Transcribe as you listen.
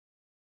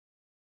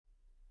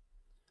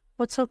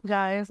What's up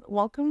guys?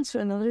 Welcome to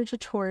another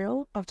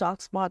tutorial of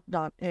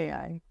DocsBot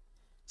AI.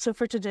 So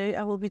for today,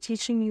 I will be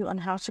teaching you on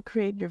how to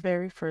create your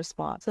very first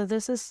bot. So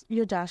this is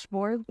your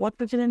dashboard. What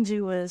we're going to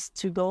do is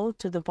to go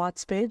to the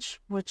bots page,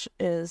 which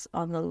is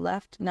on the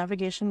left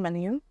navigation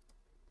menu.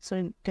 So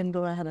you can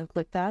go ahead and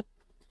click that.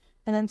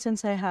 And then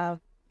since I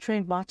have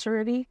trained bots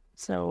already,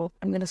 so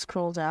I'm going to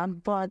scroll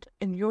down, but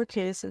in your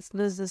case,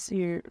 this is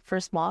your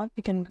first bot.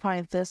 You can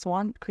find this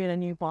one, create a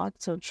new bot.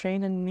 So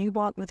train a new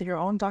bot with your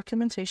own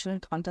documentation and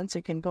content. So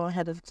you can go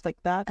ahead and click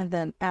that and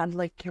then add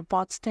like your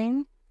bot's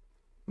name,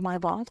 my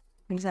bot,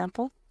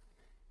 example.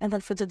 And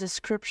then for the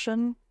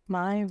description,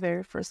 my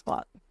very first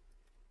bot.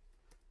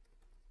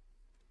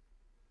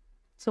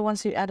 So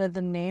once you added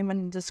the name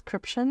and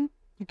description,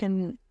 you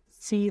can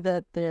see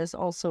that there's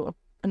also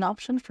an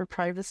option for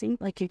privacy.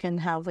 Like you can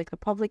have like the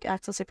public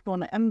access if you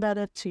want to embed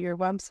it to your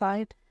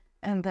website.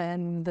 And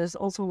then there's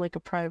also like a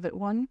private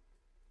one.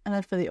 And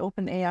then for the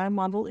open AI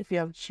model, if you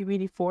have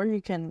GPT-4,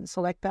 you can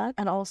select that.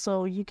 And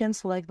also you can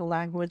select the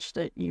language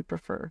that you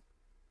prefer.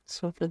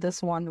 So for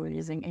this one, we're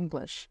using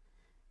English.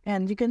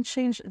 And you can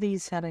change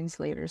these settings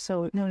later,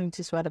 so no need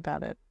to sweat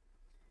about it.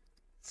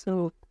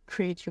 So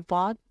create your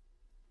bot,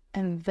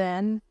 and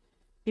then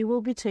it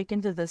will be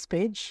taken to this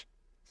page.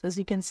 So as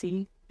you can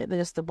see,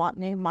 there's the bot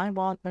name, my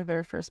bot, my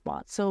very first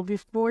bot. So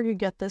before you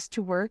get this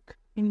to work,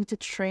 you need to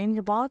train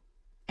your bot.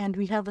 And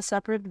we have a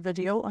separate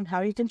video on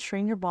how you can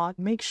train your bot.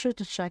 Make sure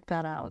to check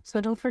that out.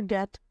 So don't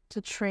forget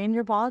to train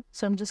your bot.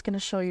 So I'm just going to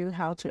show you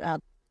how to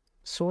add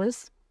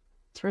source.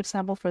 For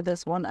example, for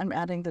this one, I'm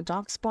adding the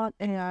DocsBot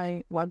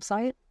AI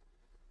website.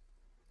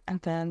 And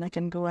then I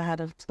can go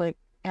ahead and click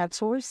add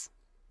source.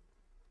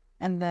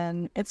 And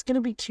then it's going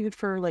to be queued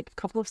for like a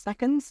couple of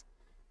seconds.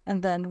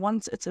 And then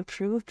once it's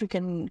approved, we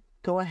can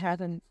go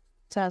ahead and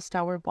test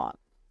our bot.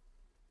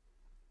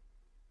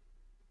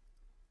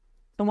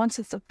 And once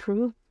it's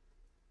approved,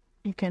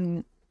 you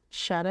can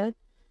chat it.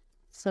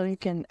 So you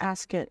can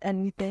ask it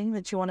anything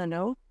that you want to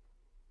know.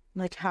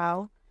 Like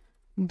how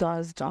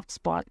does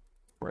DocsBot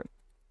work?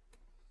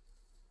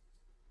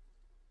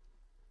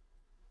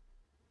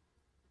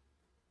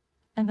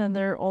 And then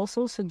there are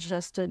also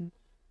suggested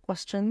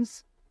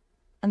questions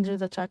under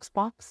the text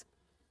box.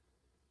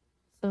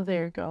 So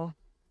there you go.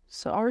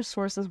 So our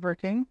source is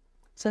working.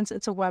 Since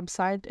it's a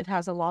website, it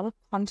has a lot of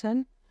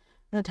content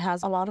and it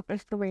has a lot of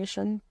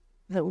information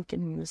that we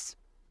can use.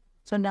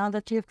 So now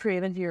that you've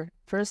created your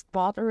first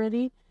bot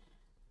already,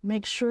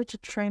 make sure to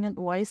train it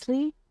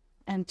wisely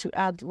and to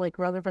add like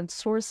relevant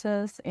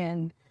sources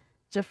and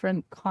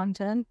different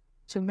content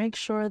to make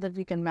sure that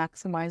you can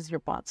maximize your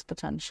bot's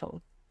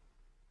potential.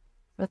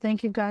 But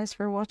thank you guys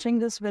for watching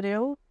this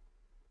video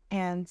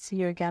and see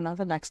you again on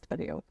the next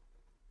video.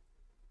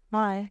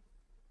 Bye.